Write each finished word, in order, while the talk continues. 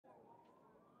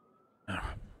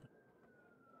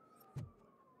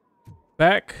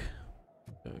back.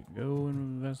 Go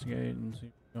investigate and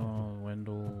see. Oh,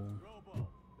 Wendell. Robo,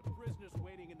 the prisoner's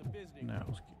waiting in the visiting Now,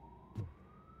 room.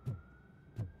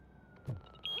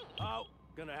 Oh,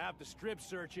 gonna have to strip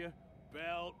search you.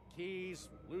 Belt, keys,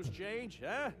 loose change,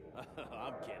 huh?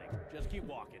 I'm kidding. Just keep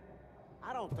walking.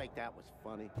 I don't think that was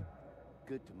funny.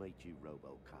 Good to meet you,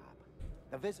 Robocop.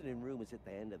 The visiting room is at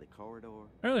the end of the corridor.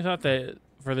 I really thought that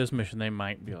for this mission they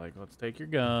might be like, let's take your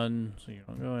gun so you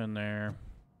don't go in there.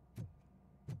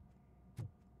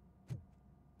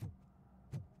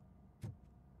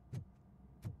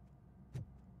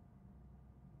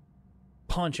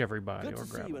 Punch everybody Good or to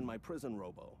see grab you them. in my prison,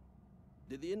 Robo.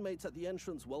 Did the inmates at the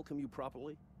entrance welcome you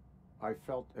properly? I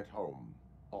felt at home,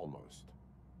 almost.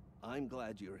 I'm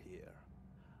glad you're here.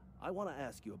 I want to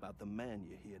ask you about the man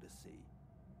you're here to see.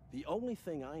 The only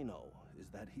thing I know is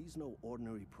that he's no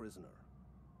ordinary prisoner.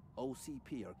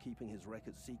 OCP are keeping his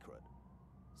record secret.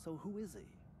 So who is he?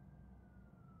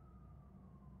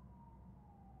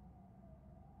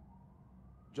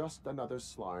 Just another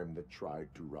slime that tried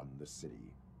to run the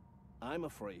city. I'm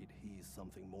afraid he's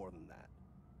something more than that.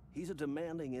 He's a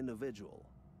demanding individual.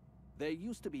 There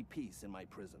used to be peace in my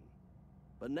prison,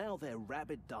 but now they're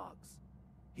rabid dogs.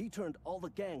 He turned all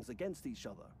the gangs against each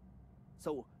other.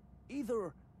 So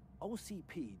either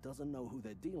OCP doesn't know who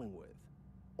they're dealing with,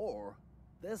 or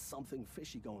there's something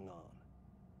fishy going on.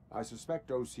 I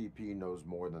suspect OCP knows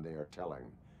more than they are telling.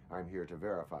 I'm here to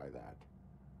verify that.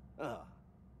 Ah,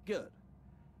 good.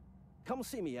 Come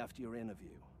see me after your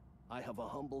interview. I have a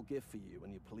humble gift for you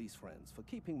and your police friends for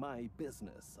keeping my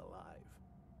business alive.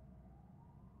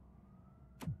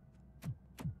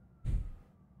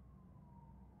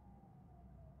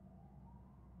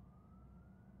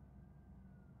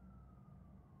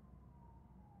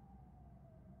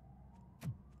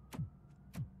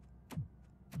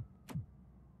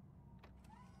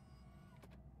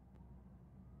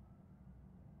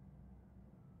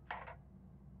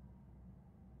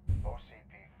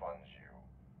 OCP funds you,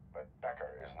 but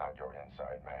Becker is not your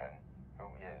inside man. Who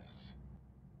is?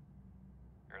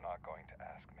 You're not going to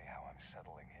ask me how I'm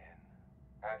settling in.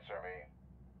 Answer me.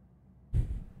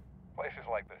 Places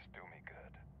like this do me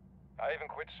good. I even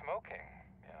quit smoking,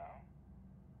 you know.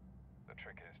 The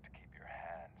trick is to keep your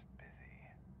hands busy.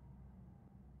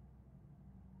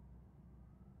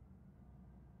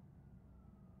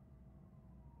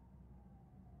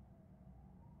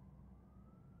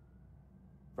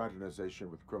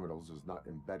 Fraternization with criminals is not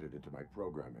embedded into my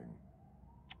programming.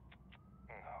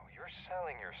 No, you're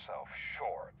selling yourself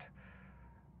short,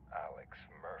 Alex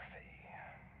Murphy.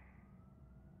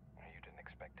 You didn't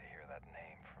expect to hear that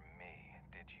name from me,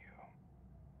 did you?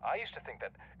 I used to think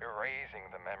that erasing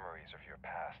the memories of your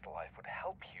past life would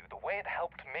help you the way it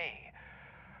helped me.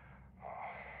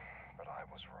 Oh, but I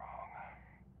was wrong.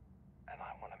 And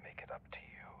I want to make it up to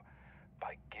you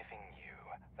by giving you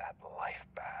that life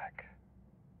back.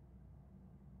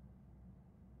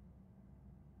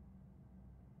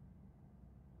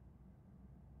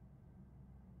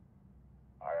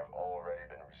 I have already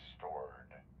been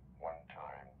restored. One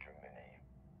time too many.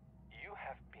 You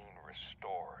have been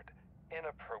restored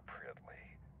inappropriately,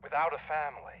 without a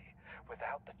family,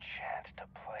 without the chance to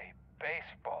play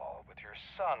baseball with your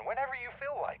son whenever you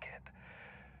feel like it.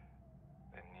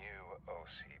 The new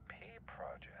OCP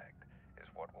project is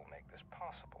what will make this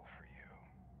possible for you.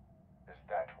 Is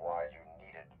that why you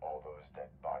needed all those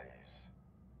dead bodies?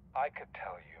 I could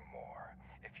tell you more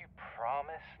if you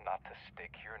promise not to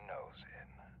stick your nose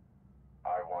in.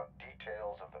 I want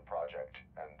details of the project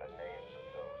and the names of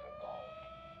those involved.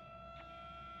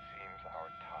 Seems our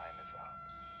time is up.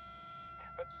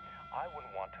 But I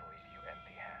wouldn't want to leave you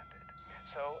empty-handed.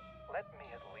 So let me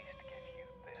at least give you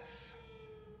this.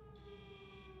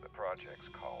 The project's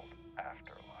called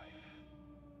Afterlife.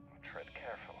 Tread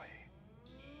carefully.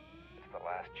 It's the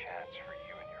last chance for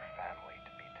you and your family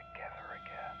to be together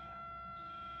again.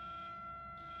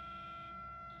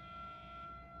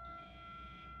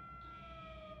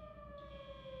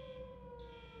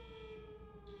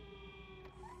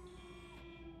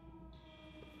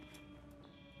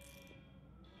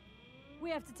 We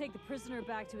have to take the prisoner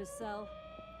back to his cell.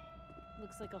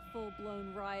 Looks like a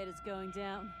full-blown riot is going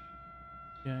down.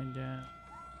 Yeah.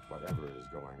 Whatever is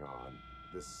going on,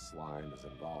 this slime is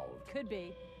involved. Could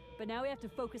be, but now we have to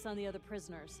focus on the other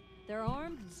prisoners. They're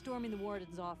armed and storming the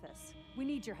warden's office. We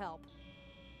need your help.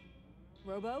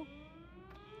 Robo?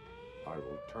 I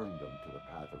will turn them to the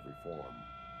path of reform.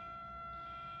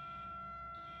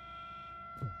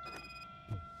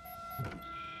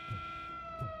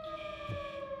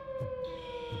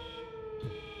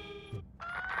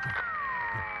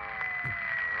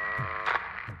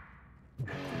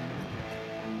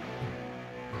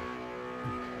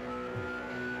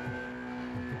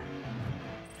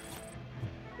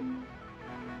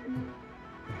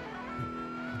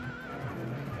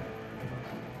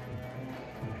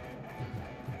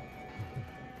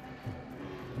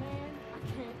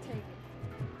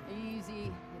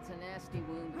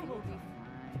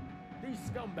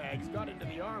 scumbags got into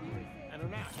the armory and are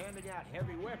now handing out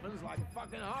heavy weapons like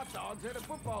fucking hot dogs at a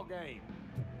football game.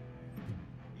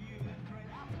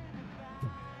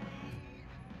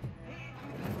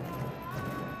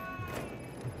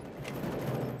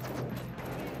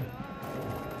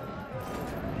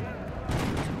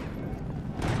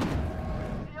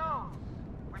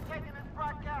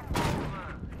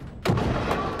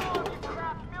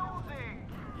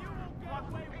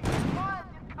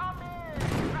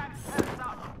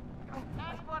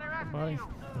 Buddy.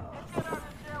 Gotta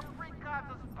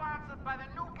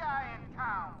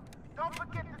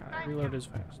reload as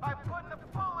fast. I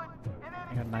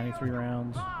got 93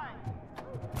 rounds.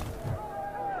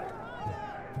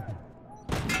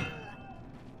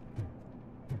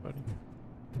 Buddy.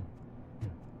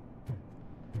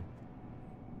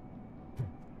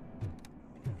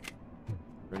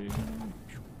 Ready? Freezing!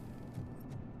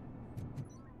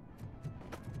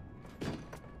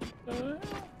 Ugh.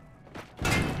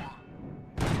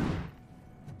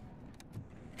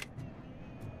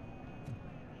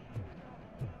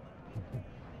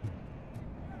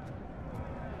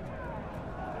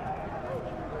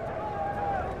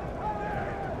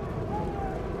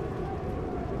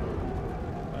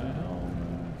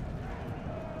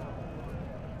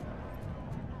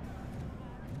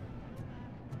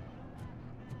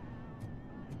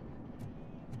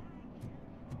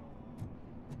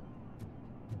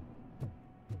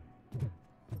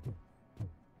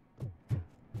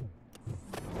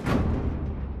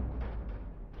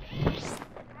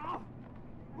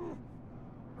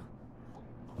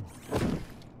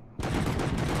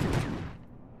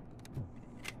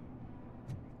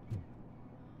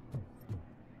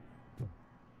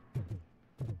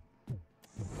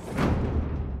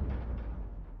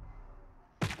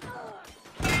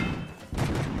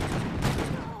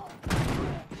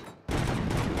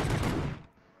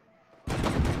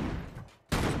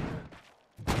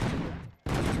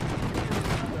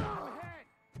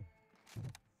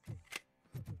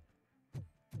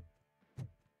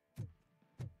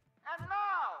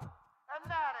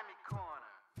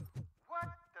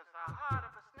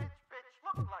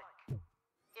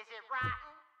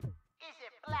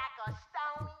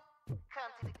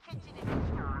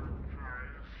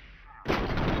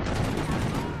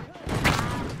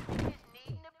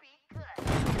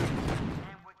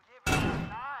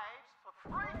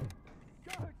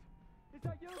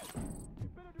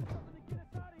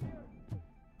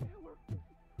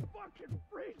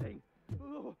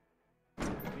 We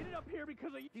ended up here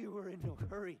because of you were in no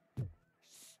hurry.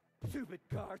 Stupid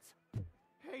guards.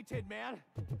 Hey, Tin Man.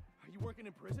 Are you working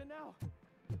in prison now?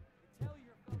 Tell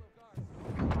your fellow guards.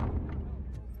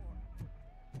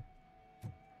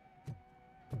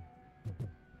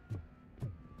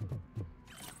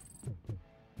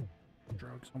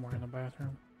 Drug somewhere in the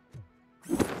bathroom.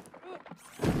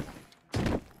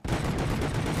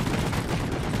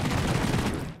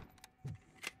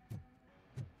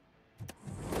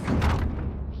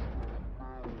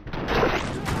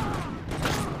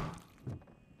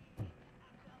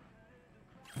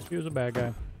 He was a bad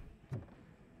guy.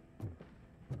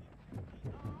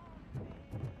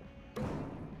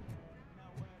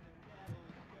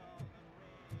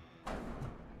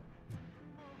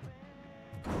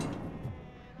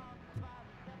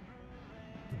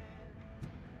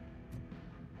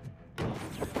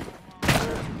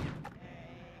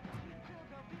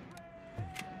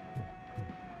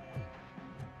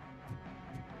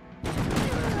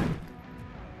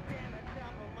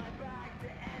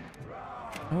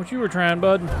 What you were trying,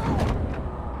 bud?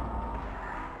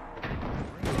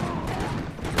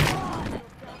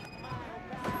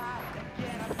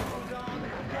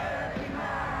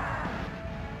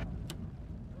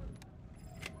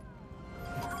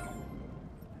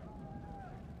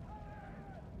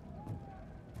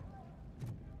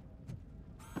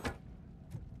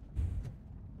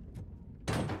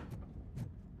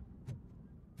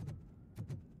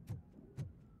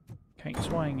 Can't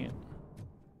swing it.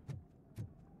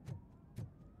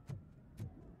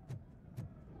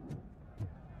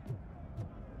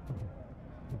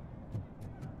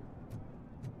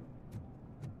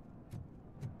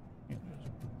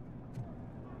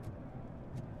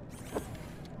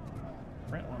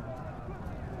 Rent one.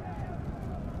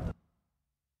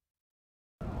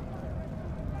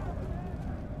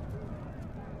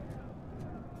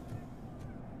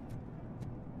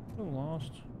 Oh,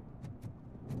 lost.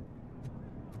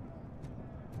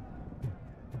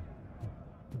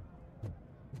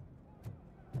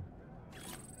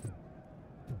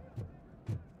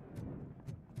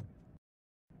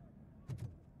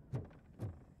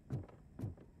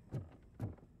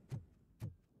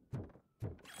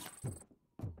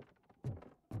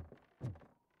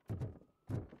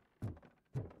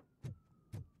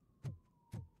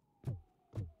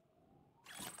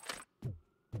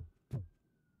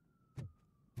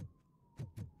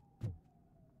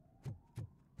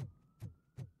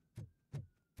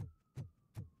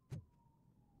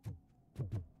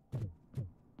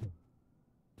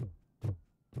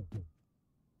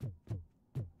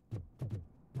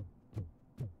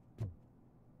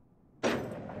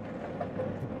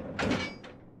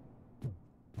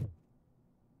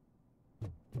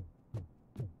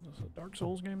 Dark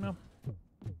Souls game now.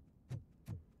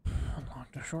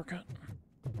 Unlocked a shortcut.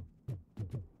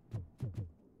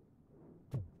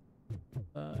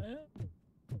 Yeah.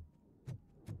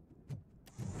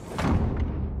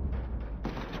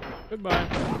 Goodbye.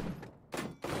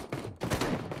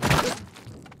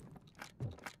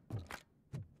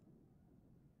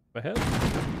 Ahead.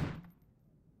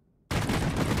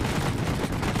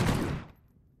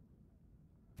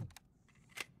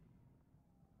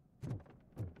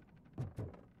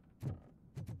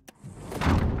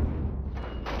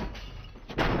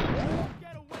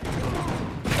 Get away!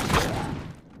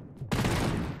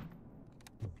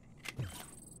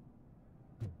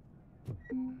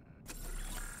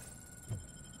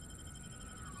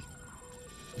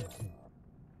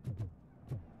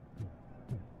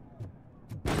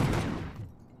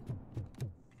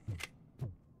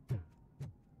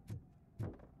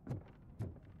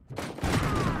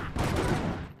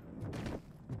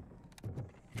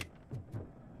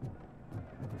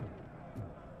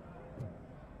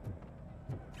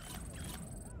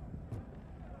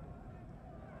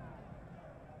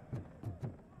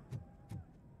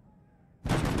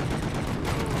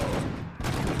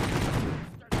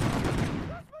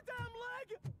 That's my damn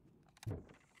leg!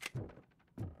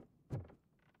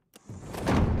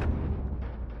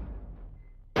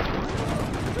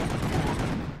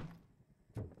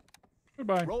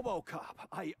 Goodbye. Robocop,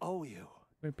 I owe you.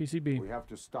 Wait, PCB. We have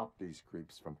to stop these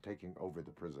creeps from taking over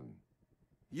the prison.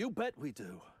 You bet we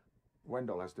do.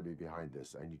 Wendell has to be behind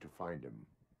this. I need to find him.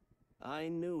 I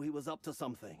knew he was up to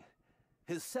something.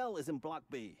 His cell is in Block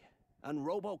B. And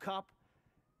Robocop,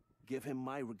 give him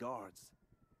my regards.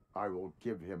 I will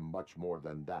give him much more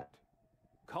than that.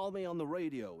 Call me on the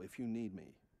radio if you need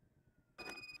me.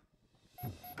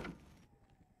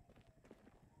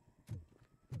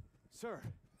 Sir,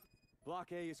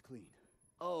 Block A is clean.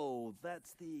 Oh,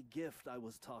 that's the gift I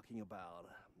was talking about.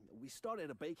 We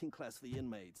started a baking class for the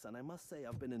inmates, and I must say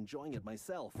I've been enjoying it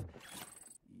myself.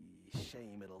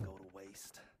 Shame it'll go to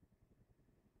waste.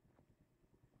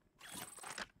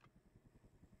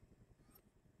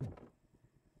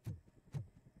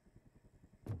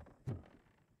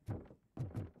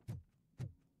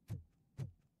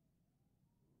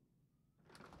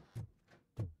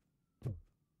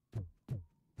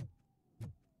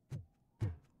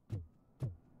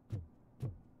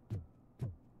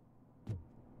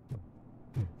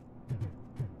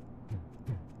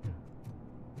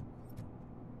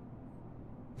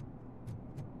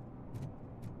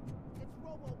 It's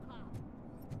Robocop.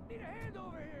 Need a hand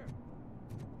over here.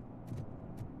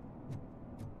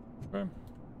 Okay.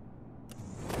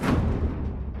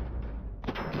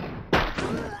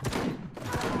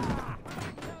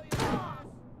 Tell you boss.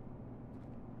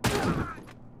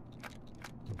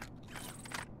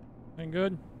 Ain't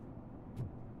good.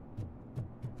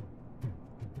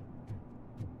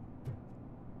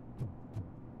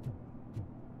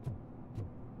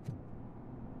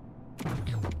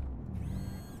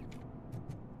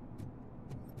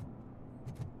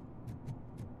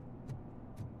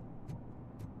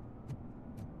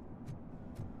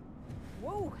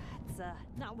 Whoa, that's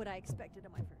not what I expected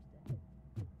on my first day.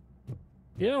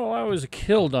 Yeah, well, I was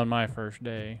killed on my first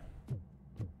day.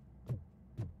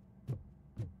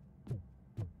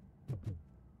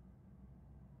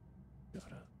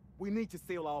 We need to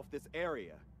seal off this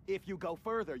area. If you go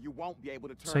further, you won't be able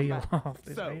to turn Seal back. off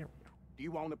this So, area. do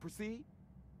you want to proceed?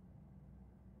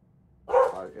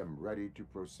 I am ready to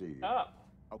proceed. Up.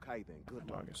 Okay then, good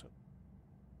luck.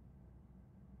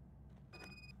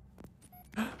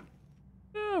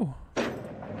 No.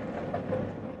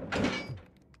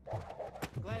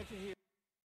 Glad you're here.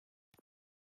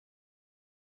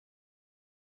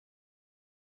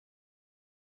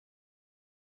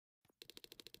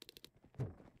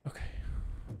 Okay.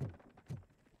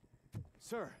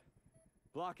 Sir,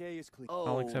 Block A is clean.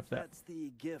 Oh, accept that. that's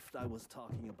the gift I was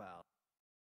talking about.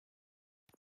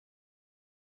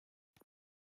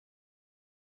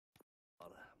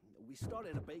 We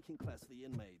started a baking class for the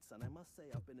inmates, and I must say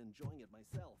I've been enjoying it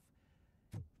myself.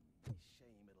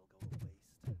 Shame it'll go to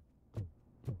waste.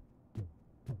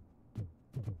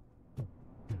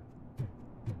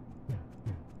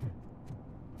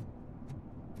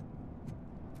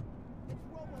 It's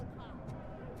Robocop.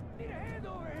 Need a hand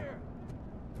over here.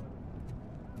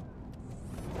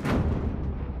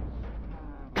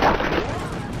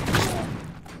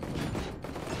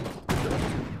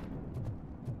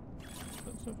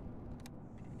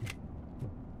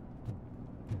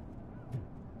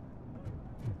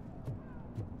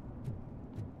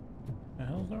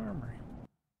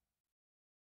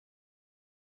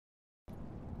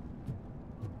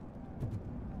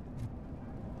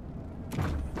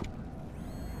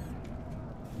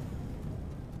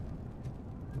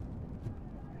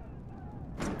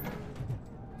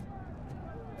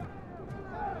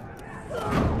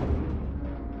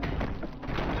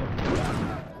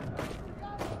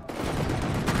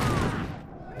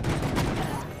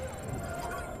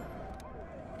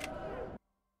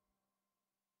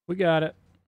 We got it.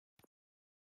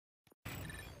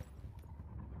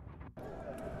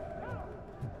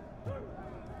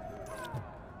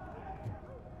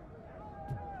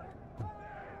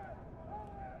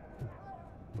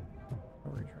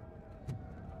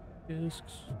 Discs.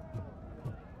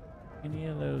 Any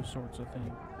of those sorts of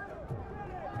things.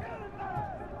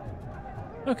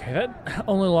 Okay, that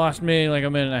only lost me like a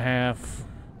minute and a half.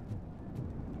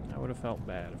 I would have felt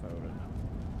bad if I would have.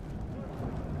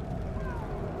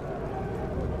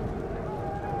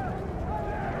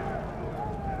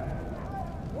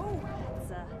 Whoa,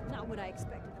 that's not what I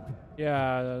expected.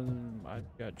 Yeah, I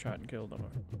got shot and killed them.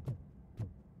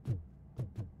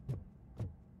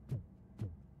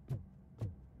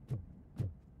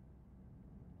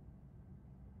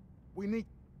 We need...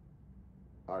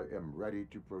 I am ready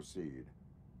to proceed.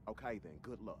 Okay then,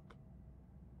 good luck.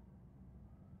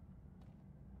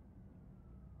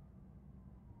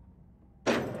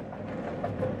 Glad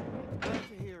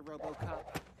you're here,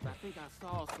 Robocop. I think I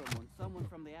saw someone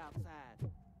from the outside.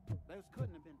 Those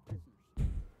couldn't have been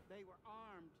prisoners. They were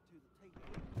armed to the teeth.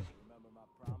 Remember my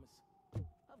promise?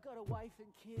 I've got a wife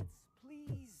and kids,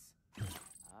 please.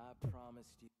 I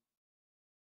promised you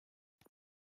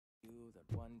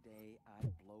that one day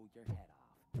I'd blow your head off.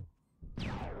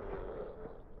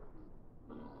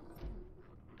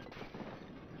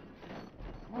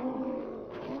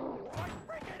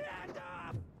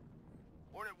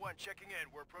 Hornet 1 checking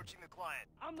in. We're approaching the client.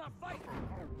 I'm not fighting.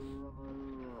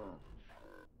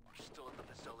 We're still at the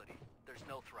facility. There's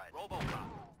no threat. Robocop.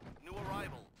 New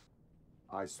arrivals.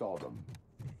 I saw them.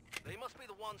 They must be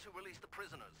the ones who released the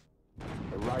prisoners.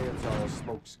 The riots are a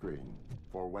smokescreen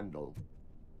for Wendell.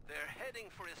 They're heading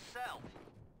for his cell.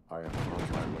 I am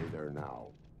on my way there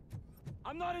now.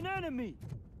 I'm not an enemy.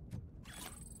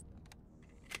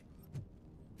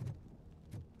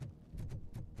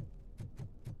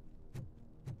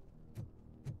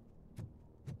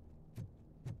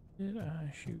 Did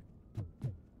I shoot?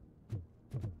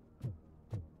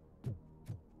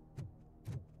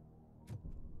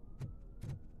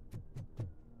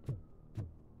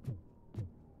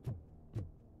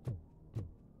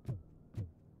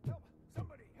 Help!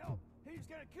 Somebody help! He's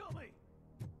gonna kill me!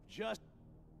 Just...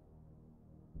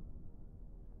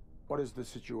 What is the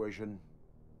situation?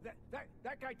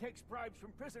 That guy takes bribes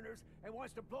from prisoners and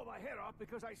wants to blow my head off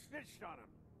because I snitched on him.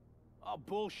 Oh,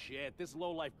 bullshit. This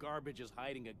lowlife garbage is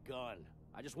hiding a gun.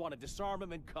 I just want to disarm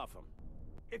him and cuff him.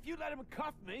 If you let him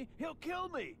cuff me, he'll kill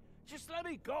me. Just let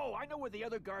me go. I know where the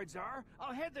other guards are.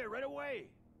 I'll head there right away.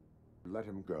 Let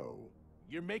him go.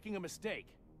 You're making a mistake.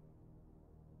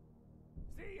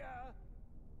 See ya!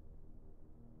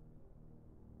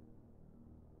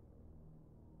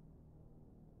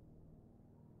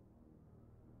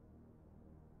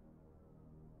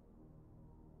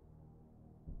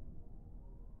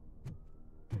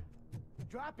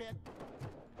 Drop it.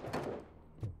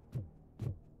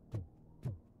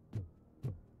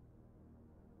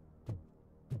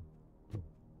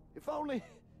 If only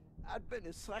I'd been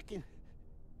a second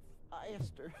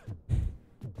faster.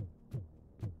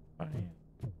 How about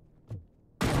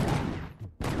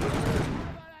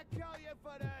I kill you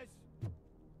for this?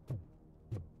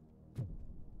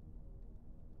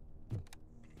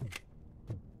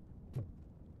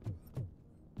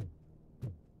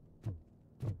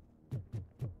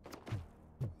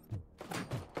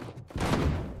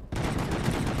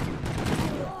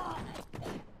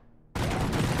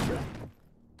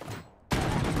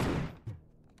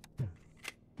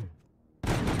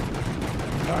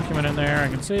 Document in there, I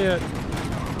can see it.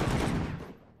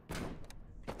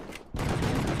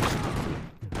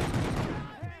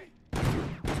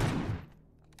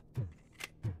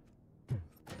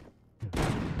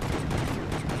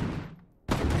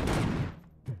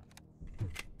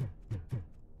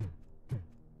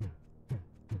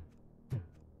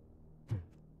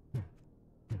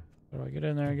 How do I get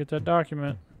in there and get that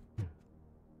document?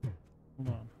 Hold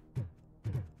on.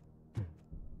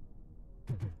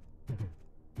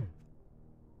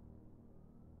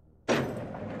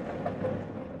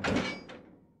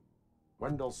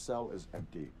 Wendell's cell is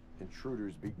empty.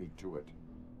 Intruders beat me to it.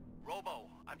 Robo,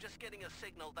 I'm just getting a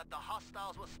signal that the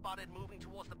hostiles were spotted moving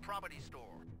towards the property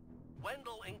store.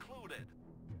 Wendell included.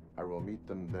 I will meet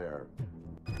them there.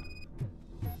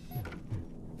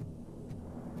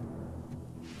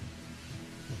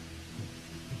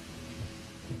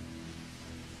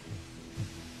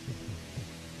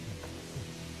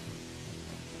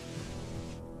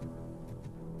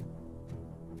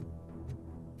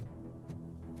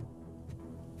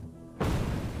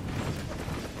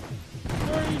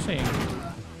 What are you saying?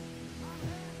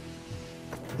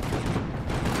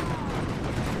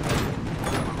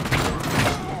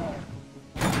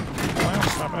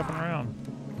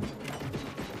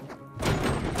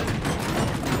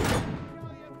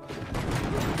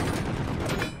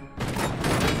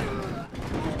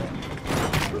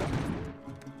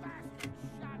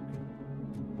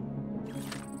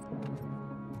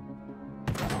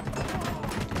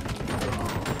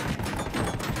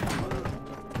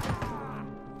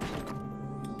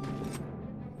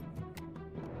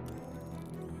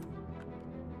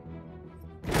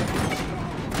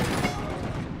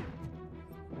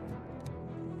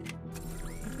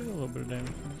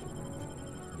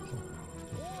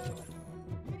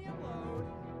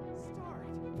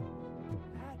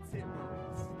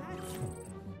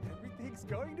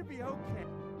 going to be okay.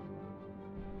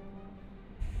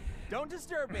 Don't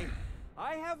disturb me.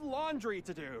 I have laundry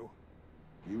to do.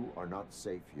 You are not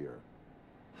safe here.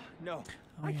 No,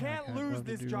 Oh, I yeah, can't I'd lose love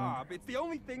to this do job. laundry. It's the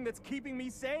only thing that's keeping me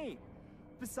sane.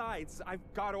 Besides, I've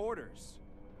got orders.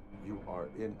 You are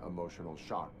in emotional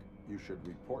shock. You should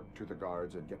report to the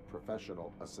guards and get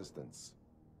professional assistance.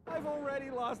 I've already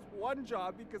lost one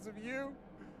job because of you.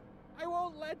 I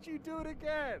won't let you do it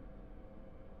again.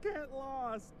 Get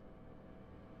lost.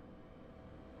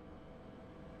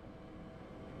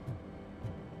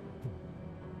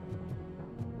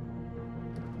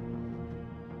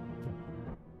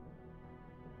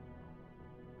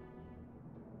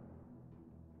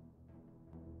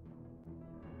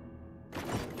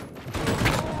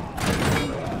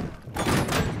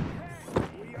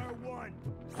 We are one.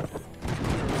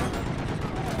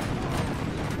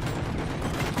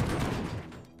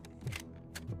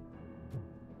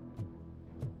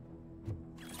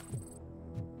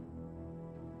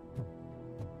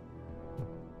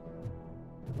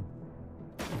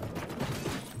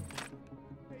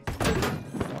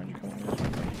 Why'd you come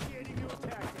over? Initiating new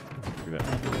attack. Do that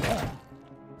under the wall.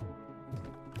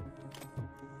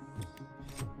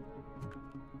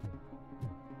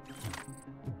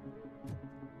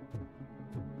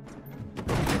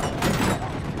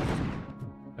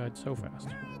 Died so fast.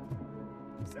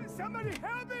 Somebody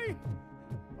help me!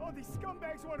 All these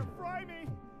scumbags want to fry me!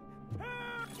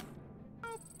 Help!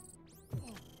 Help!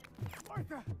 Oh,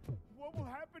 Martha, what will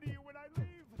happen to you when I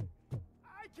leave?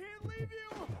 I can't leave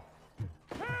you!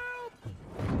 Help!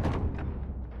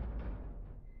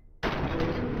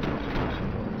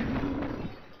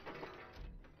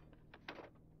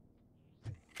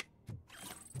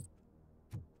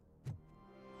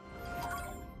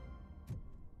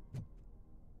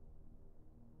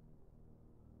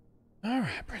 All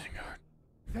right, prison guard.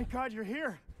 Thank God you're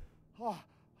here. Oh,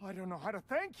 I don't know how to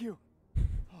thank you.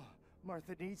 Oh,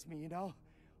 Martha needs me, you know.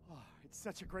 Oh, it's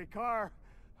such a great car.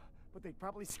 But they'd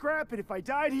probably scrap it if I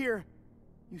died here.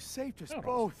 You saved us Oh.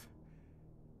 both.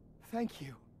 Thank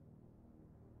you.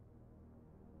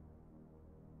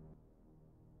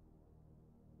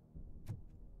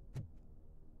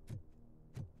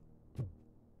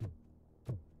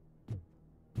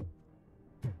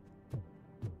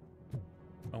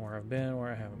 Know where I've been,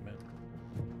 where I haven't been.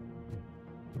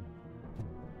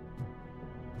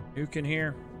 Nuke in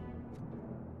here.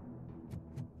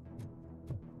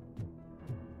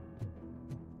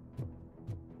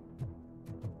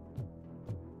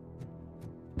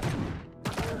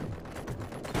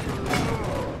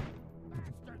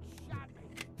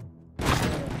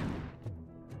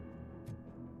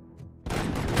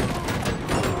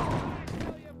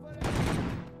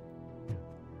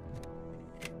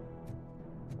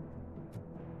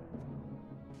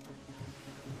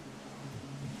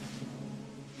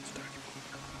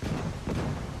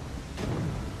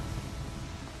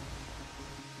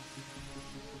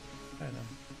 I know.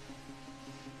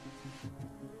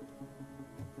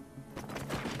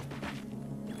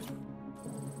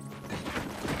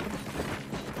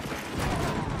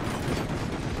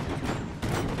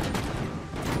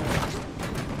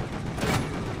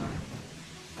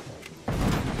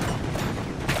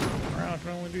 Well, I can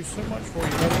only do so much for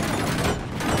you,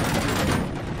 brother.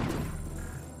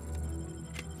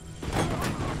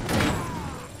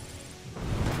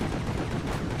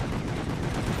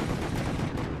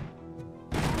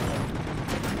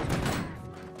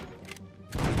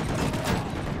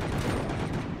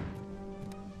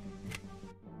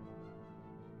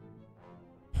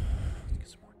 Get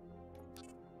some more.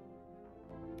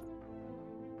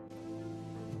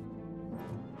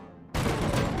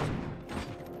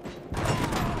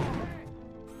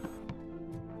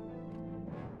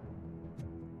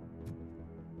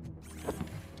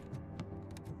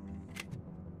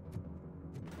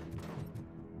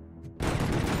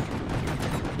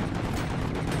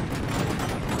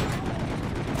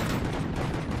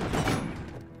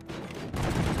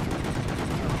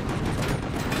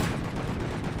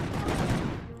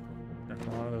 A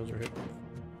lot of those are hit.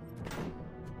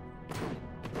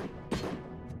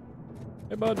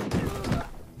 Hey, bud.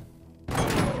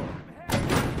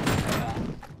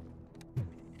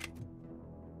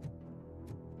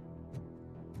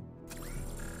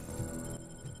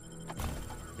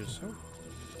 Just so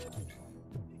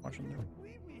watching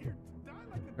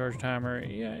the charge timer.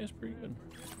 Yeah, it's pretty good.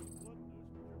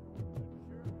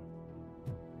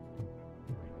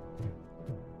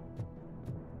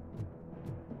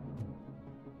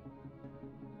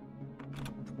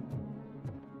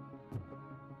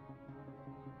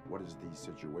 What is the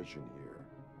situation here?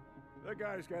 That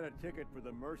guy's got a ticket for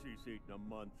the mercy seat in a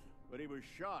month. But he was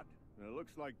shot, and it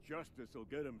looks like justice will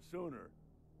get him sooner.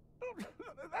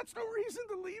 That's no reason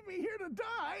to leave me here to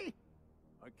die!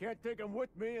 I can't take him with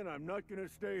me, and I'm not gonna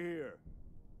stay here.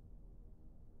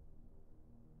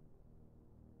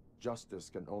 Justice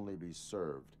can only be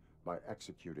served by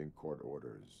executing court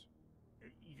orders.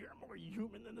 You're more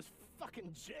human than this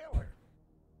fucking jailer!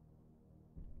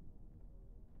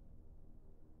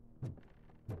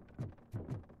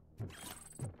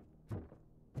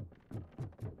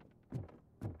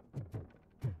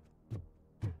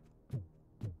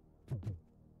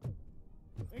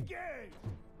 Engage!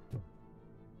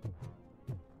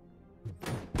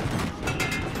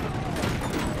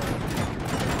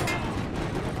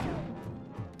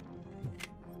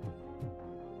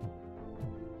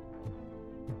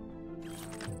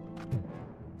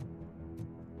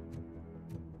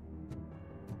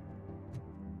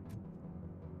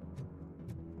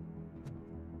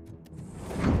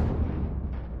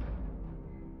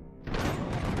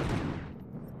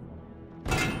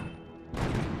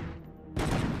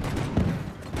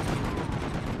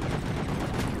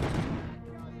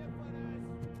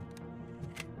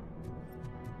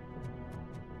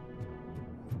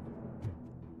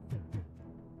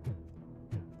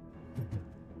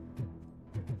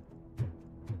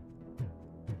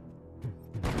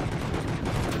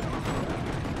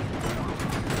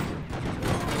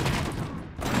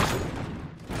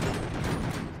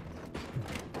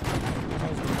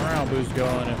 Boost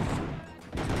going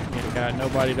if you got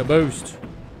nobody to boost.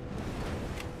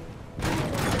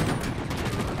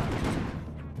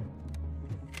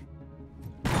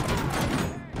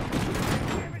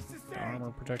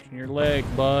 Armor protecting your leg,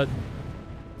 bud.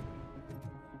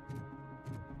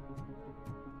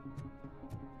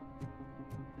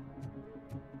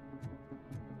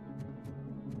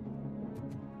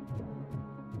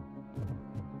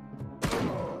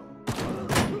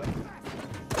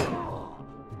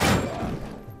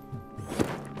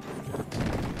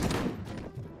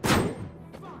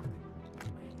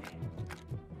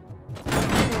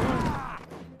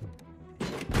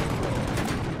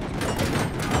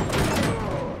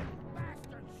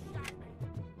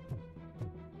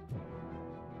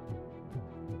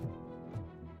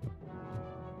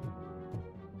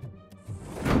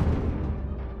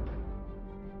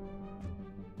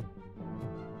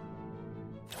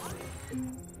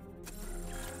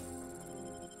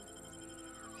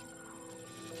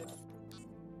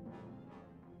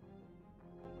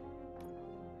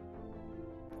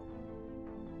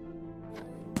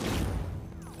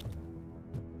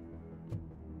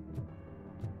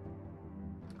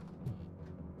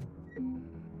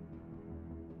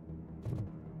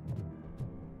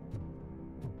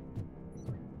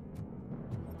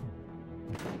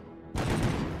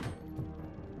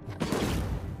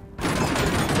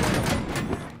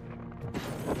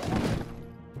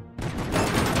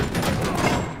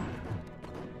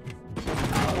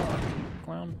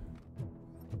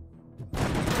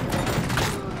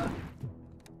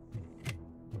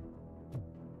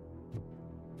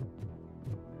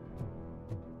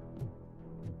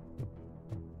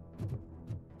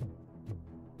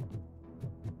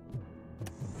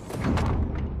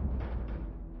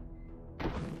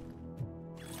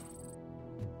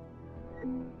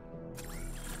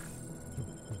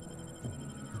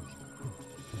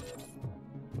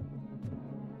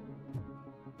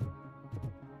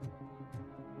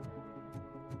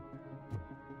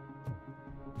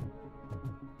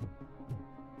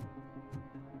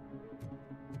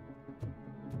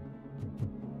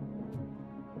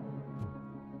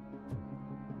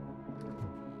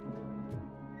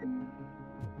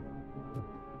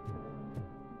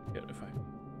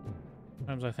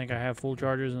 Sometimes I think I have full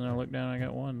charges and then I look down and I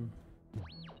got one.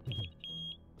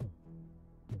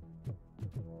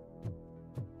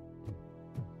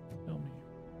 Tell me.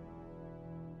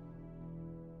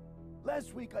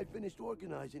 Last week I finished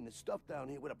organizing the stuff down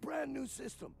here with a brand new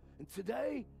system. And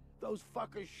today, those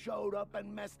fuckers showed up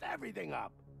and messed everything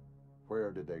up.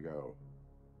 Where did they go?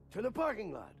 To the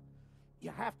parking lot.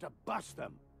 You have to bust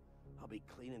them. I'll be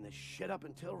cleaning this shit up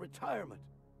until retirement.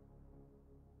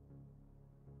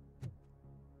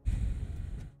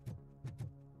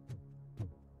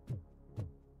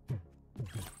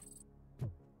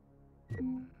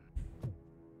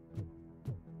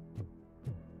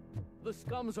 The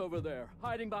scum's over there,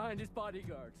 hiding behind his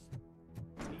bodyguards.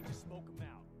 Need to smoke him out.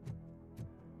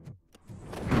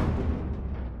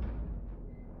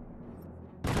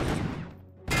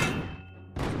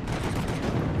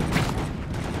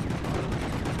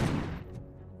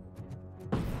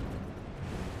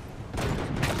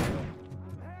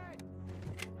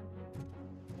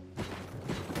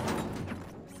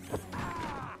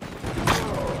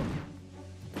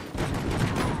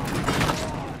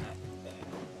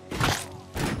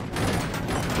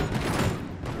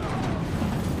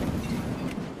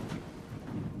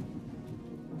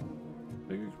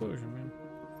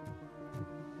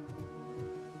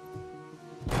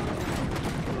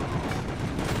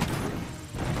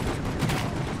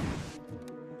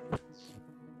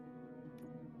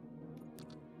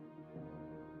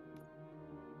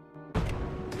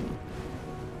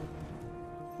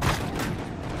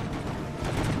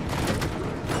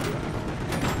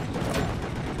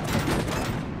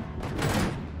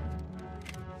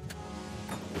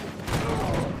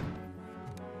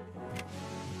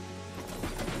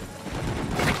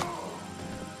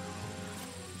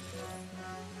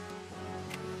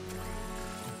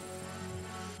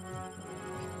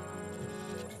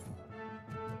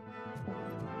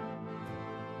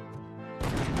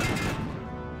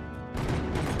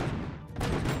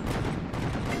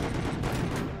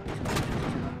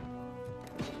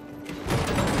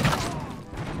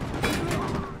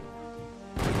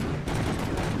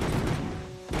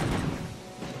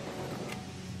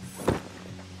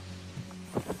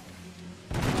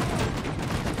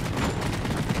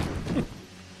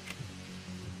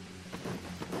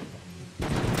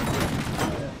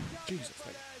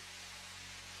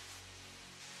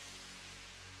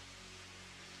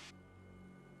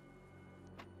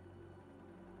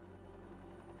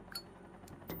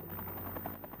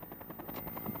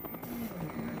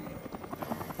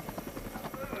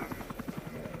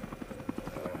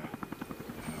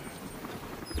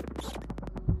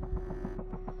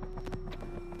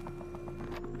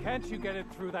 Can't you get it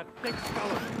through that thick skull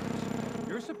of yours?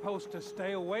 You're supposed to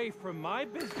stay away from my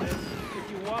business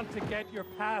if you want to get your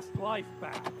past life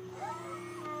back.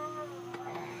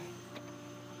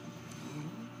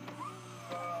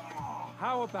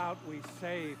 How about we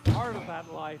save part of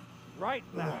that life right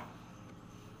now?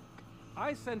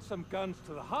 I sent some guns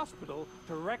to the hospital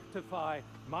to rectify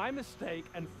my mistake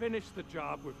and finish the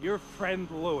job with your friend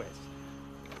Lewis.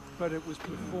 But it was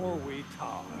before we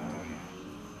talked.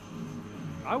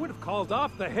 I would have called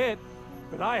off the hit,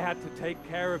 but I had to take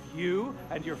care of you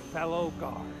and your fellow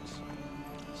guards.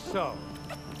 So,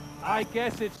 I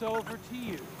guess it's over to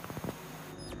you.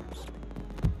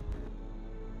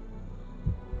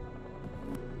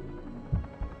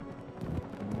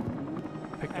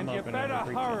 Pick them And you up in better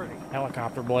every hurry.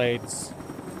 helicopter blades.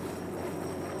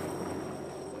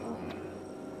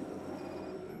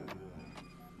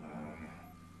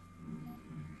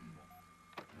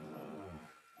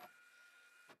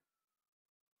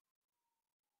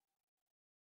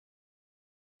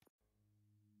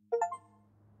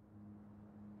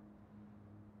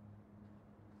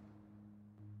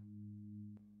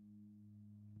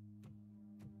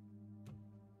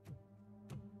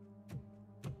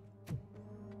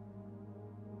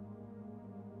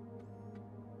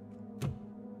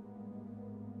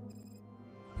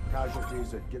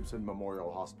 Casualties at Gibson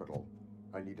Memorial Hospital.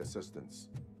 I need assistance.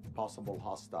 Possible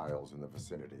hostiles in the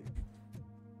vicinity.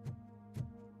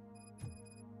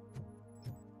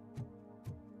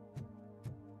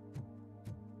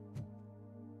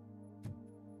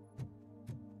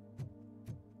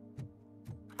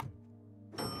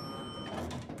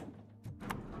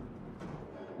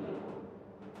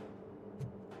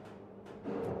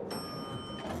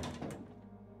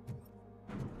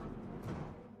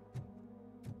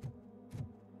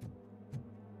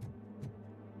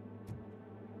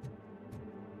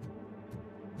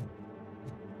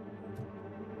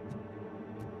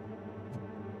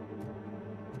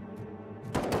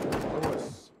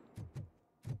 Lewis.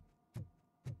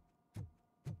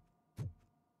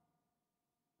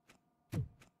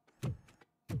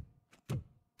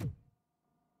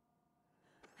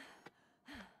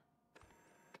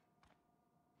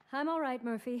 I'm all right,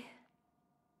 Murphy.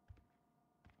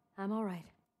 I'm all right.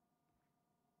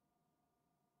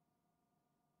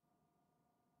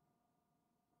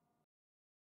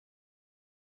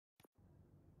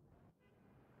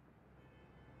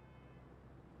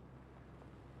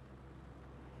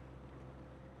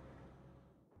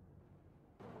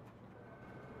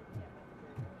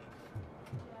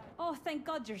 Oh, thank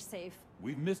God you're safe.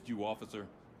 We've missed you, officer.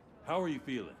 How are you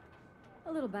feeling?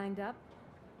 A little banged up,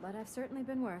 but I've certainly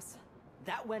been worse.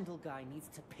 That Wendell guy needs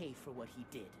to pay for what he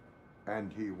did.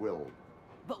 And he will.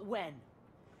 But when?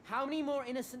 How many more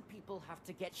innocent people have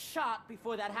to get shot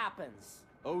before that happens?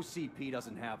 OCP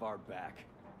doesn't have our back.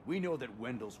 We know that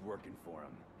Wendell's working for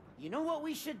him. You know what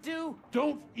we should do?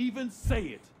 Don't even say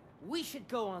it! We should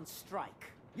go on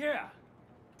strike. Yeah!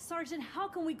 Sergeant, how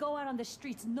can we go out on the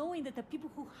streets knowing that the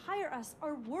people who hire us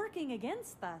are working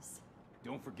against us?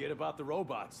 Don't forget about the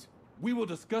robots. We will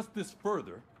discuss this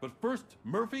further, but first,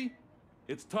 Murphy,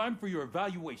 it's time for your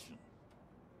evaluation.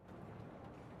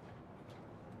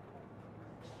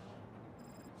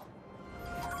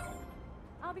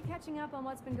 I'll be catching up on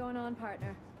what's been going on,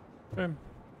 partner. Okay.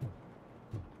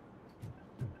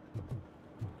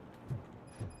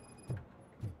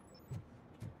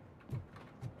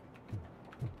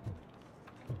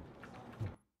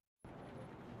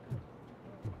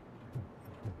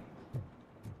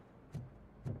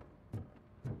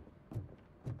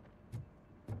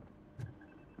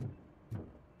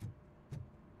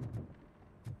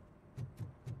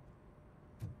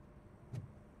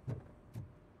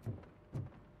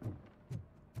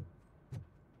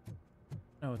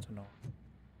 No, it's not.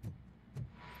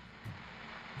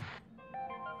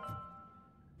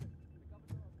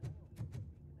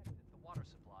 The water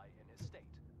supply in his state.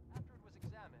 After it was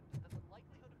examined, that the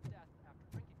likelihood of death after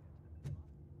drinking it.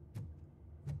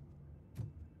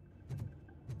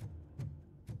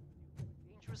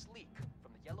 Dangerous leak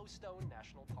from the Yellowstone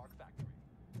National Park factory.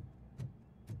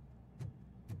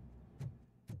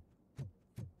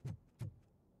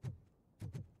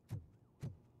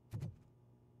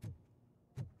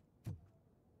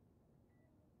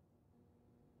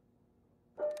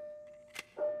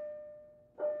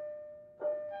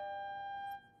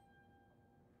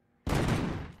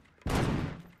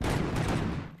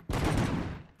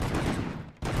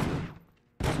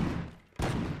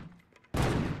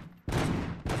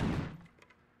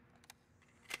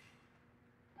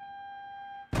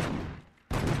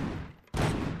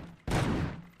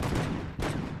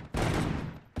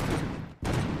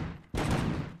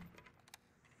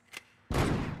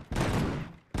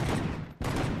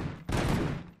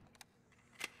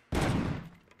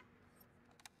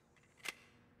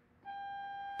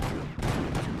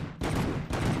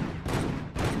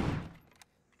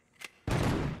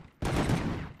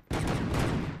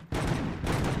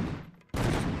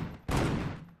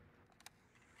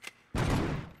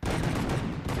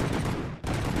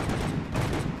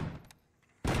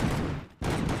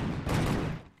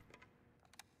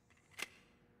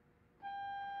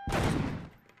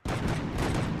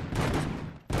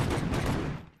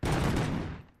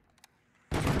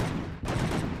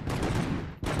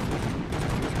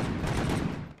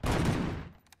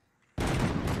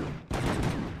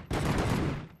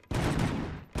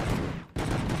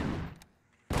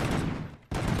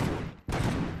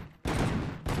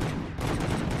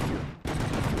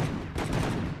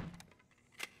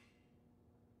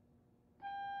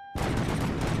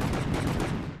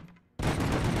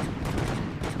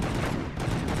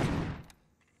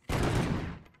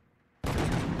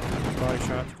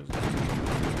 shots because I'm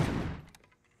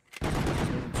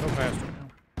moving so fast right now.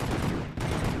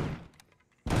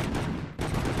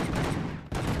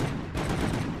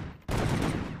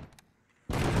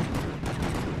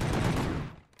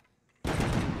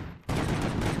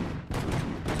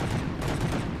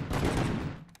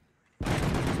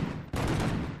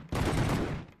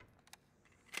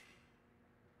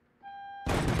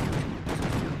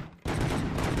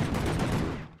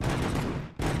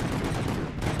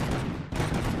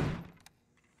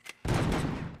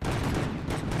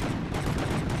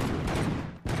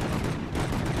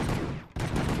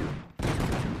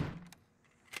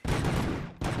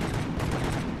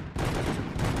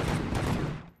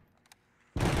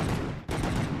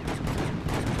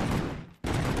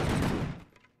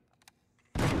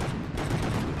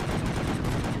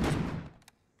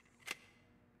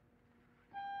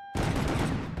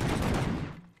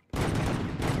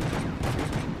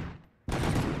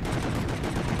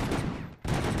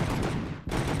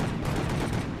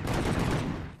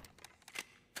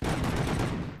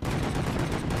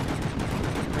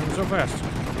 So fast.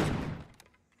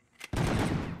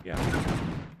 Yeah.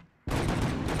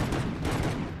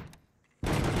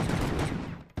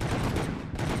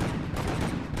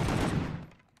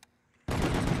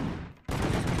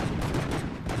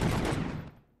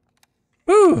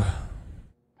 Woo!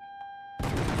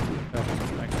 That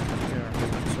one's next. They are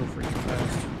moving so freaking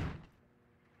fast.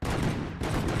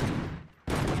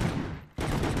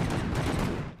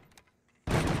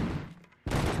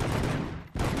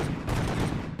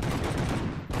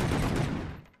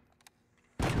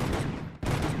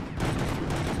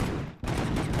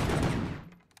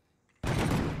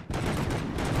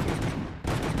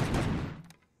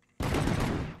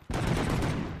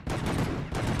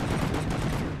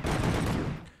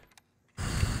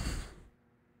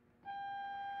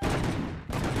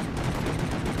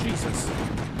 Jesus.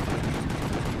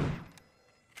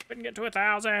 Couldn't get to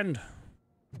 1,000.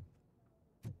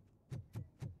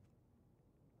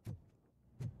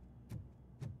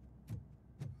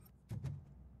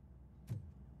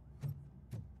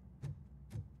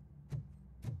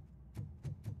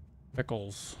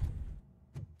 Pickles.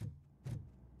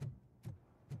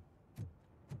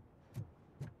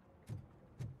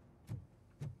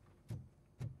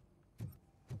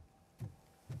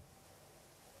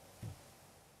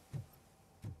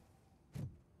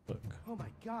 Oh my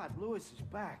God, Lewis is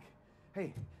back.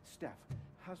 Hey, Steph,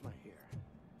 how's my hair?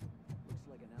 Looks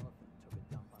like an elephant took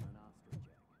a dump on an ostrich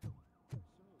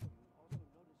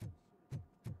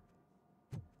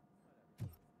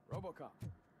egg. Robocop,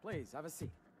 please have a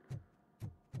seat.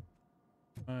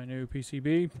 My new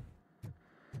PCB.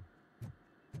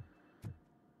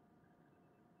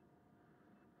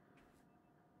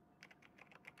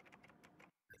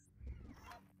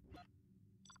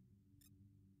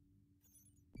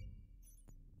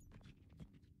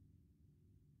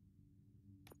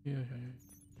 Yeah.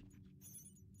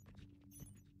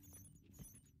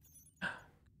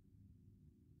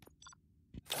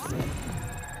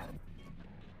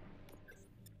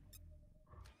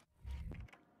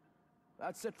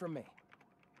 That's it from me.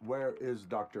 Where is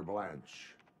Dr.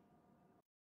 Blanche?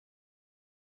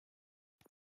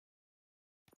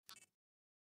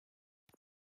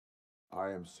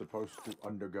 I am supposed to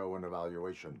undergo an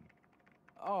evaluation.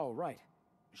 Oh, right.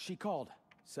 She called.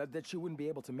 Said that she wouldn't be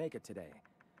able to make it today.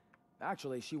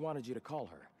 Actually, she wanted you to call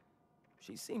her.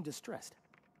 She seemed distressed.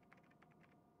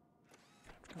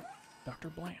 Dr.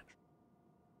 Blanche.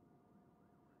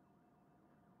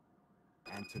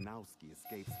 Antonowski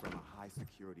escapes from a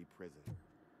high-security prison.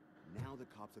 Now the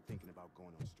cops are thinking about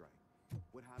going on strike.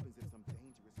 What happens if some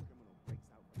dangerous criminal breaks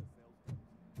out from the cell towers?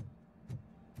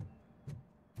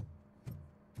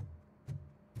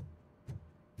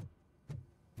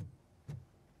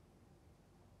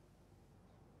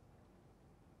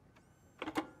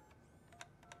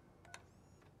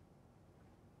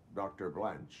 Dr.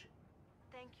 Blanche.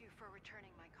 Thank you for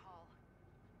returning my call.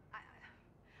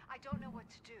 I don't know what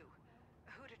to do.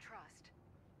 Who to trust.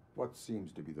 What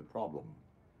seems to be the problem?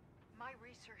 My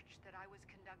research that I was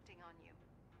conducting on you.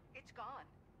 It's gone.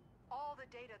 All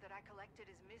the data that I collected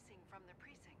is missing from the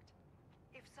precinct.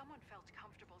 If someone felt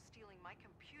comfortable stealing my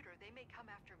computer, they may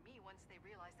come after me once they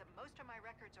realize that most of my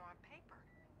records are on paper.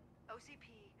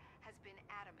 OCP has been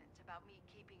adamant about me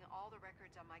keeping all the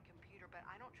records on my computer, but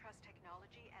I don't trust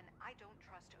technology and I don't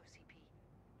trust OCP.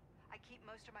 I keep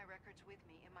most of my records with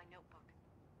me in my notebook.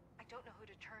 I don't know who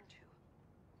to turn to,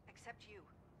 except you.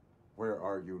 Where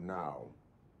are you now?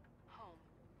 Home.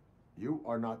 You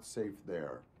are not safe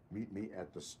there. Meet me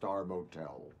at the Star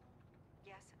Motel.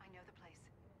 Yes, I know the place.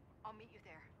 I'll meet you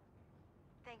there.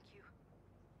 Thank you.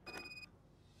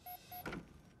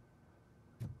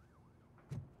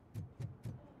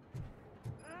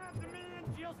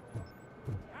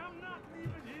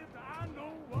 I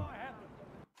know what happened.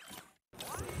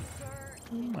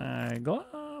 Oh my god,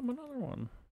 another one.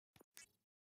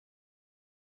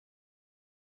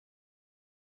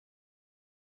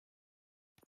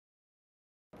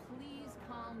 Please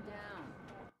calm down.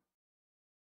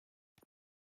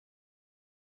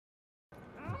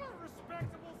 I'm a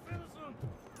respectable citizen.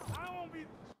 I won't be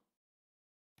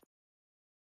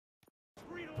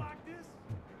treated like this.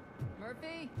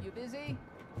 Murphy, you busy?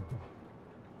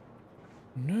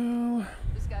 No.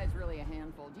 This guy's really a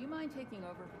handful. Do you mind taking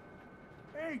over?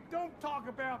 Hey, don't talk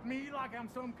about me like I'm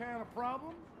some kind of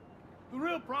problem. The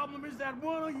real problem is that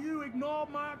one of you ignored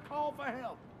my call for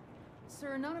help.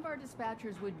 Sir, none of our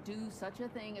dispatchers would do such a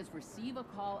thing as receive a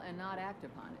call and not act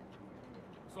upon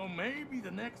it. So maybe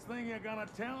the next thing you're gonna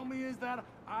tell me is that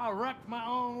I wrecked my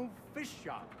own fish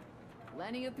shop.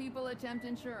 Plenty of people attempt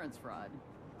insurance fraud.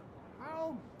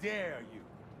 How dare you?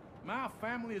 My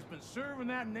family has been serving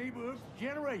that neighborhood for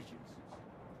generations.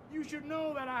 You should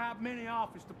know that I have many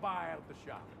offers to buy out the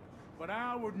shop. But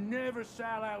I would never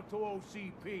sell out to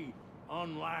OCP,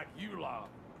 unlike you lot.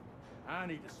 I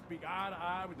need to speak eye to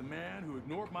eye with the man who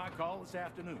ignored my call this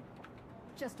afternoon.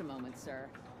 Just a moment, sir.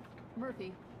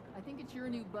 Murphy, I think it's your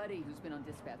new buddy who's been on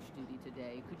dispatch duty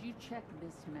today. Could you check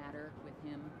this matter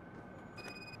with him?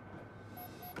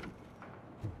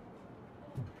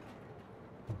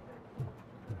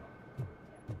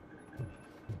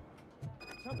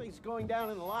 Something's going down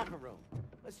in the locker room.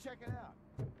 Let's check it out.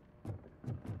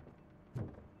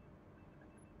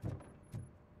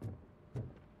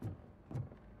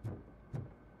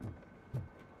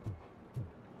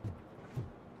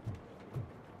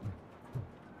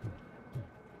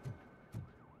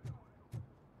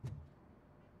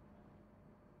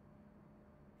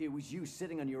 It was you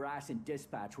sitting on your ass in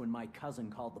dispatch when my cousin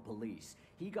called the police.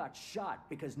 He got shot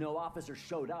because no officer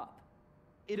showed up.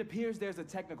 It appears there's a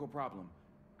technical problem.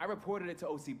 I reported it to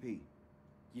OCP.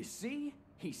 You see?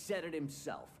 He said it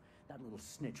himself. That little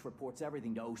snitch reports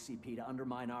everything to OCP to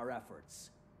undermine our efforts.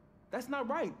 That's not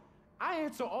right. I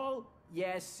answer all...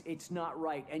 Yes, it's not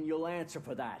right, and you'll answer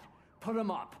for that. Put him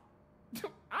up.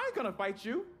 I ain't gonna fight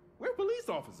you. We're police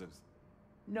officers.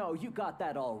 No, you got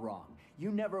that all wrong.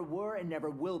 You never were and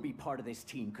never will be part of this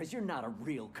team, because you're not a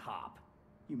real cop.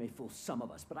 You may fool some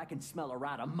of us, but I can smell a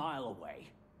rat a mile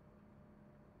away.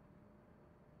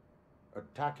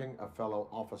 Attacking a fellow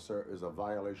officer is a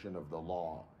violation of the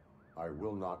law. I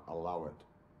will not allow it.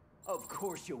 Of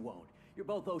course you won't. You're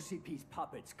both OCP's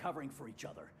puppets covering for each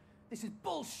other. This is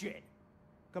bullshit!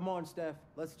 Come on, Steph.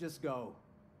 Let's just go.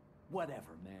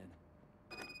 Whatever, man.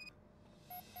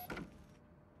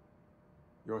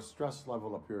 Your stress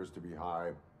level appears to be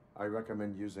high. I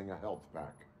recommend using a health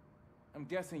pack. I'm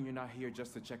guessing you're not here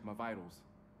just to check my vitals.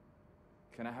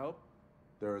 Can I help?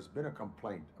 There has been a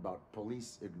complaint about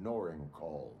police ignoring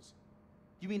calls.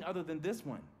 You mean other than this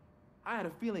one? I had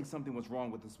a feeling something was wrong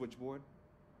with the switchboard.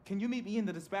 Can you meet me in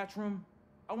the dispatch room?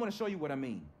 I want to show you what I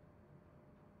mean.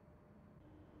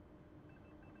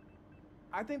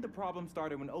 I think the problem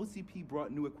started when OCP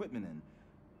brought new equipment in.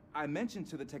 I mentioned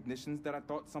to the technicians that I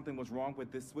thought something was wrong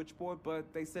with this switchboard,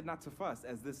 but they said not to fuss,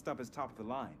 as this stuff is top of the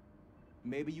line.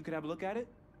 Maybe you could have a look at it?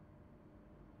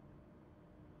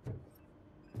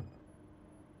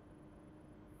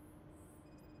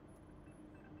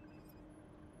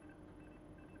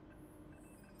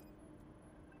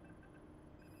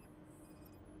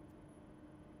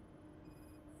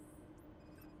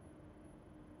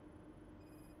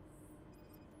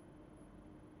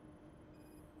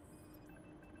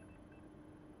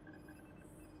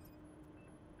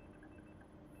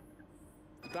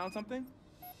 Found something?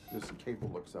 This cable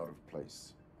looks out of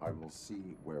place. I will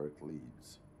see where it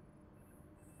leads.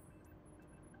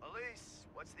 Police,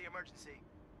 what's the emergency?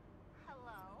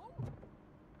 Hello?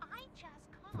 I just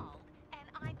called, and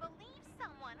I believe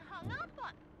someone hung up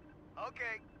on...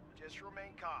 Okay, just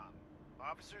remain calm.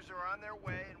 Officers are on their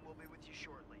way, and we'll be with you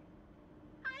shortly.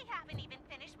 I haven't even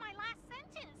finished my last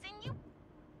sentence, and you...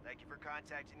 Thank you for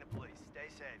contacting the police. Stay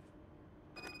safe.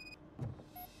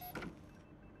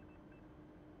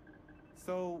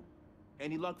 So,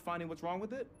 any luck finding what's wrong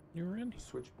with it? You're in? The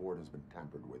switchboard has been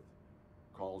tampered with.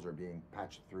 Calls are being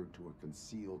patched through to a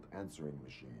concealed answering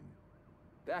machine.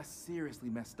 That's seriously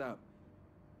messed up.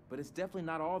 But it's definitely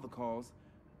not all the calls.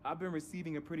 I've been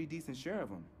receiving a pretty decent share of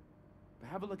them. But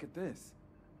have a look at this.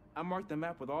 I marked the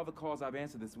map with all the calls I've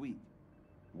answered this week.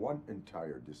 One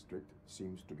entire district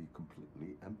seems to be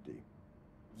completely empty.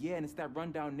 Yeah, and it's that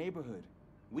rundown neighborhood.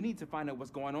 We need to find out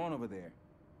what's going on over there.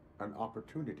 An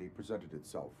opportunity presented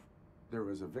itself. There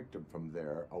is a victim from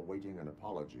there awaiting an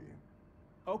apology.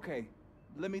 Okay,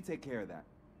 let me take care of that.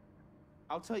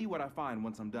 I'll tell you what I find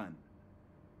once I'm done.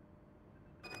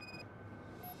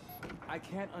 I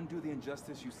can't undo the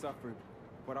injustice you suffered,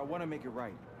 but I want to make it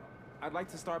right. I'd like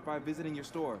to start by visiting your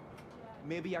store.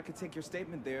 Maybe I could take your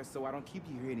statement there so I don't keep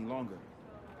you here any longer.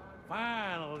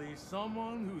 Finally,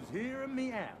 someone who's hearing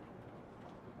me out.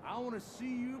 I want to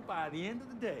see you by the end of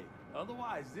the day.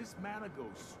 Otherwise, this matter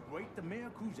goes straight to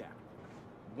Mayor Kuzak.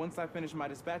 Once I finish my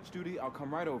dispatch duty, I'll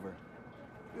come right over.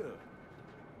 Good.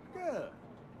 Good.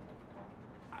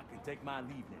 I can take my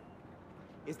leave now.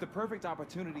 It's the perfect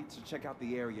opportunity to check out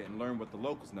the area and learn what the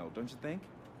locals know, don't you think?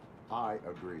 I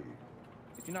agree.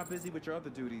 If you're not busy with your other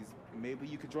duties, maybe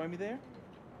you could join me there?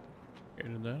 I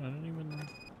did that. I didn't even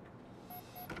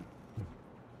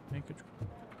make a.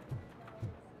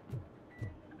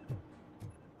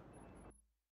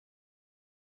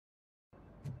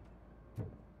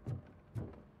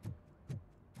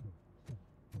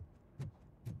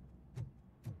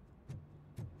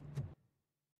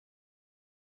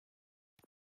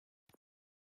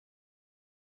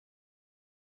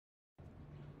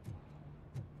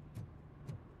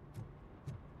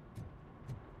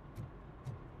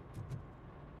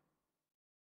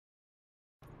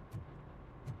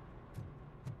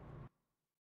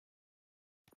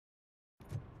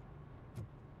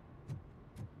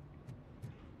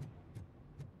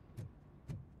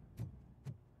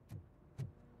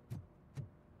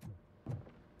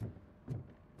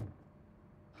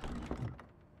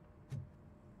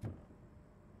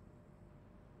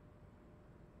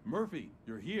 Murphy,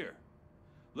 you're here.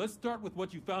 Let's start with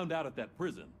what you found out at that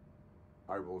prison.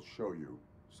 I will show you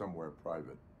somewhere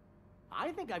private.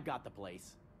 I think I've got the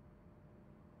place.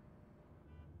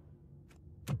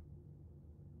 The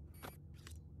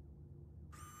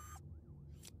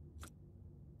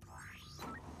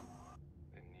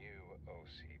new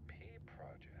OCP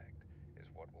project is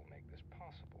what will make this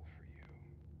possible for you.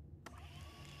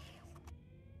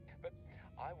 But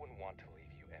I wouldn't want to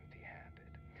leave you empty-handed,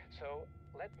 so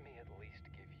let me at least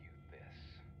give you this.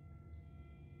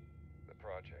 The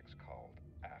project's called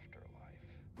Afterlife.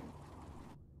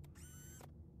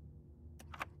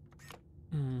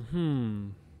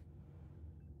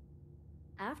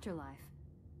 Afterlife.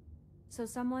 So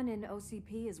someone in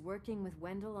OCP is working with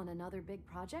Wendell on another big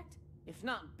project? If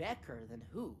not Becker, then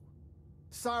who?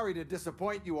 Sorry to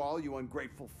disappoint you all, you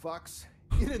ungrateful fucks.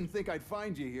 You didn't think I'd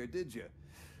find you here, did you?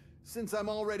 Since I'm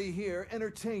already here,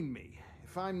 entertain me.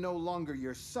 If I'm no longer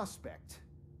your suspect,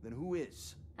 then who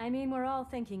is? I mean, we're all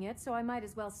thinking it, so I might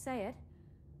as well say it.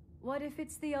 What if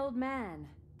it's the old man?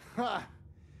 Ha!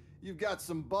 You've got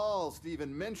some balls to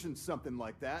even mention something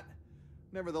like that.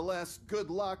 Nevertheless, good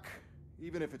luck.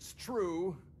 Even if it's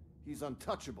true, he's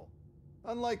untouchable.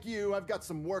 Unlike you, I've got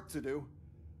some work to do.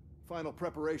 Final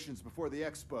preparations before the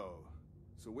expo.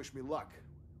 So wish me luck.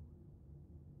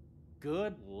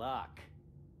 Good luck.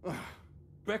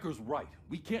 Becker's right.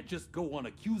 We can't just go on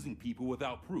accusing people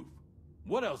without proof.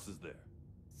 What else is there?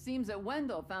 Seems that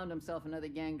Wendell found himself another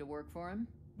gang to work for him.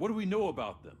 What do we know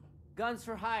about them? Guns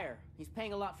for hire. He's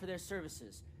paying a lot for their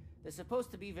services. They're supposed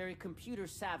to be very computer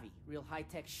savvy, real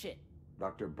high-tech shit.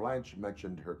 Dr. Blanche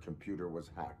mentioned her computer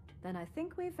was hacked. Then I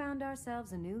think we found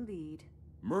ourselves a new lead.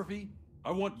 Murphy,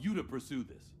 I want you to pursue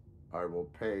this. I will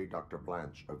pay Dr.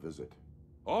 Blanche a visit.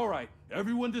 All right,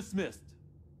 everyone dismissed.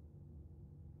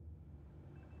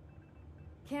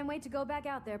 Can't wait to go back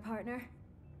out there, partner.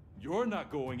 You're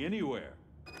not going anywhere.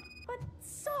 But,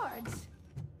 Sarge!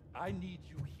 I need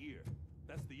you here.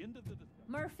 That's the end of the...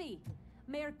 Murphy,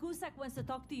 Mayor Cusack wants to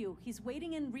talk to you. He's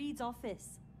waiting in Reed's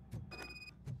office.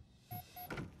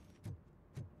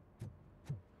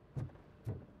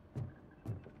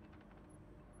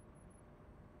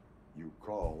 You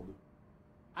called?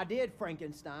 I did,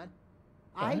 Frankenstein.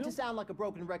 I hate to sound like a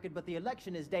broken record, but the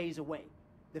election is days away.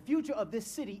 The future of this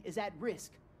city is at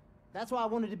risk. That's why I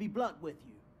wanted to be blunt with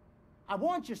you. I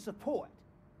want your support.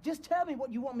 Just tell me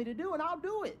what you want me to do and I'll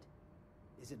do it.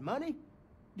 Is it money?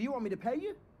 Do you want me to pay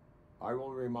you? I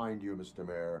will remind you, Mr.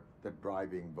 Mayor, that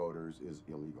bribing voters is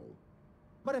illegal.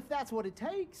 But if that's what it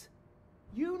takes,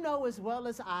 you know as well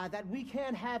as I that we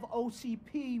can't have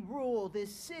OCP rule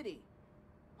this city.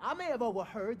 I may have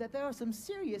overheard that there are some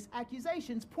serious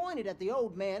accusations pointed at the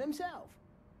old man himself.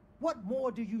 What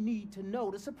more do you need to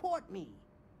know to support me?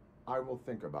 I will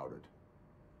think about it.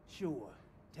 Sure.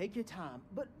 Take your time,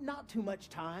 but not too much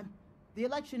time. The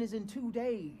election is in 2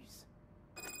 days.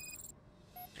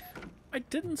 I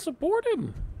didn't support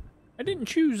him. I didn't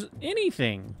choose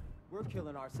anything. We're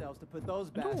killing ourselves to put those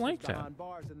I don't bastards like that. behind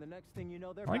bars, and the next thing you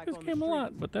know, they're I like back this on game the a lot,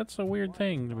 streets. but that's a weird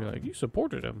thing to be like, you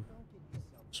supported him.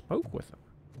 Spoke with him.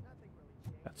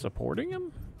 That's supporting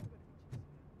him?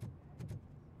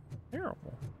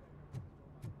 Terrible.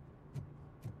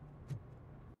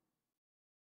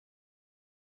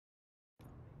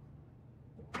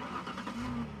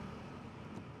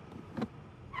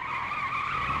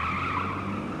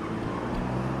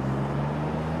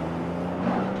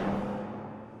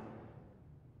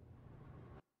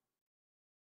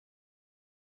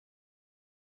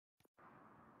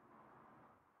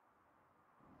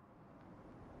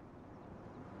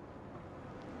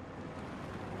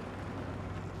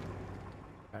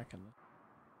 back in the...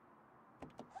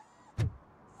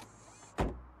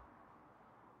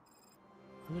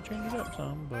 We'll change it up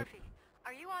some, but... Murphy,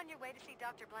 are you on your way to see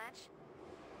Dr. Blanche?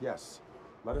 Yes.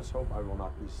 Let us hope I will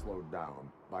not be slowed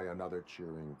down by another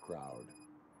cheering crowd.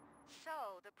 So,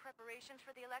 the preparations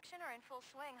for the election are in full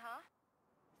swing, huh?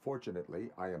 Fortunately,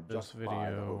 I am This just by the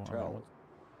video, hotel.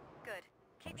 Good.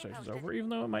 Keep me Conversation's posted. over, even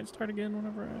though it might start again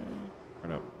whenever I... Or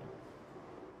no.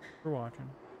 For watching.